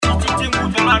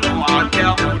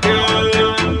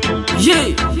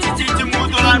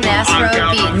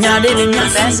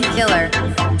Best killer.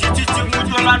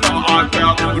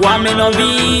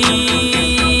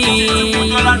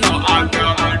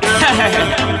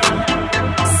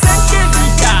 Sainte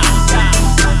Vida,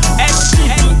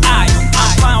 SPI,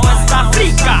 enfin West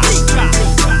Africa,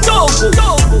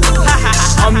 Togo.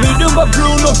 Amidumba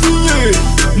Bruno Figné,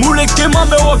 Mouleke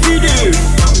Mambe wa vide,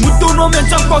 Moutono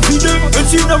Menchakwa vide, et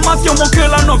si ne mafia manque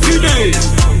la non vide.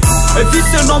 Et puis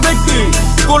c'est non vécu,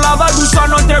 qu'on la va douce à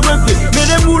notre répé. Mais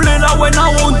les moulins là, ouais, n'a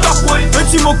on tapoué. Et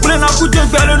si mon plein à coup de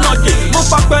vers le noté. Mon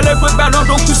papa les bébés dans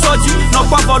donc tout sorti. Non,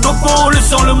 pas de pour le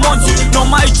son le mondi. Non,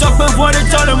 ma itcha peut voir les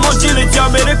tchals le mondi. Les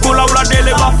diamés, les collaborateurs,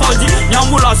 les bafandi.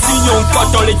 Yamula signe, on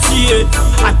cote les tiers.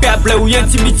 A peuple ou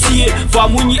intimité. Voir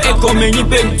mouni et comme une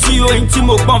bentio.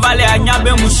 Intimo, qu'on va les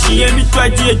agnaber mouchi. Et mi toi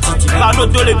dit, titi. Pardon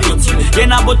de les petits.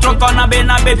 Y'en a beau trop qu'on a ben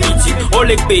a bébiti. Oh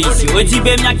les pays, on dit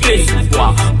ben mia clé.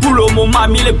 Pour le moment,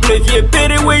 mi le prévier.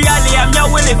 Pere we yale ya mia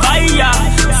we le vaia.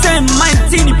 C'est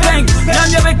maintini peng.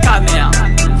 Mia ve caméra.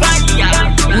 Vaia.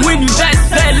 When you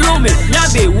vest l'homme. Mia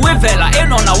be we vela. Et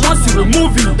non a want to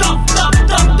remove you.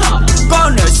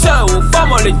 Connaisseur ou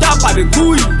femme les tape avec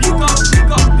couille.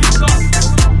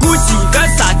 Gucci,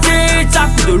 Versace,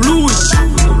 Jack de Louis.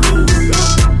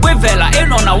 We vela. Et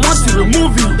non a want to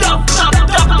remove you.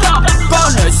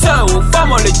 Connaisseur ou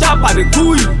femme les tape avec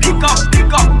couille. Pick up.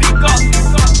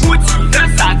 Gucci,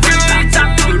 Versace, Jack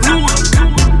de Louis.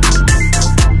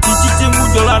 Titi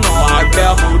Moudola non a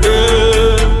gamoude.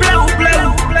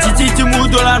 Titi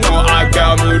Moudola non a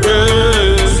gamoude.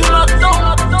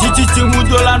 Titi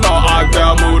Moudola non a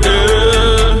gamoude.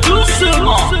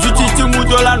 Doucement. Titi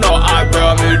Moudola non a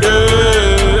gamoude.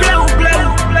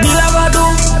 Milavado.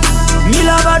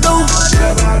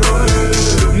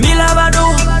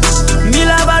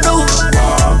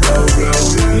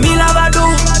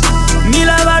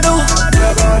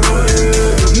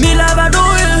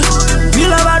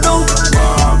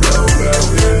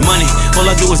 Money, all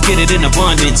I do is get it in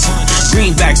abundance.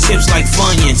 Greenbacks, chips like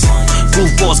Funyuns.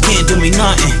 Goofballs can't do me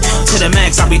nothing. To the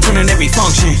max, I be turning every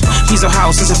function.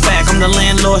 BEZZOHOUSE is a fact, I'm the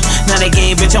landlord. Now they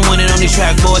game, bitch, I'm winning on these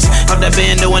track boards. Out that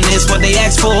band doing this, what they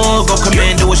ask for. Go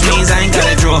commando, which means I ain't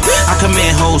gotta draw. I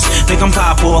command hoes, make them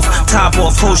pop off. Top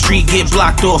off, whole street get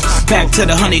blocked off. Back to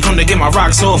the honeycomb to get my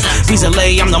rocks off. Visa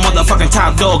lay, I'm the motherfucking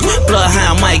top dog.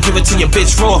 Bloodhound might give it to your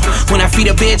bitch raw. When I feed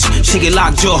a bitch, she get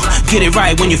lockjaw. Get it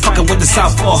right when you fucking with the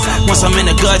southpaw. Once I'm in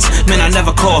the guts, man, I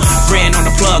never call. Ran on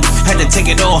the plug, had to take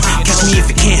it all. Catch me if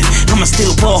you can, I'ma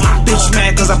steal ball. Bitch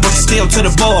mad cause I brought the steel to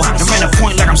the ball. And ran a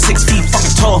point like I'm 6 feet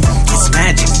fucking tall. It's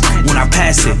magic when I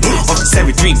pass it. Off this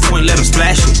every 3-point, let them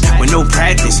splash it. With no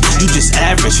practice, you just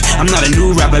average. I'm not a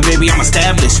new rapper, baby, I'm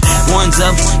established. One's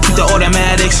up, keep the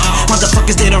automatics.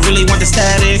 Motherfuckers, they don't really want the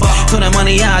static. For the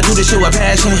money, I do this shit with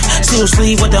passion. Still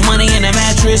sleep with the money in the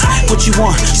mattress. What you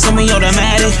want?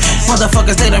 Semi-automatic.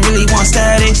 Motherfuckers, they don't really want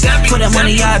static. For the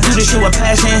money, I do this shit with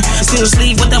passion. Still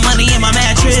sleep with the money in my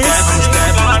mattress.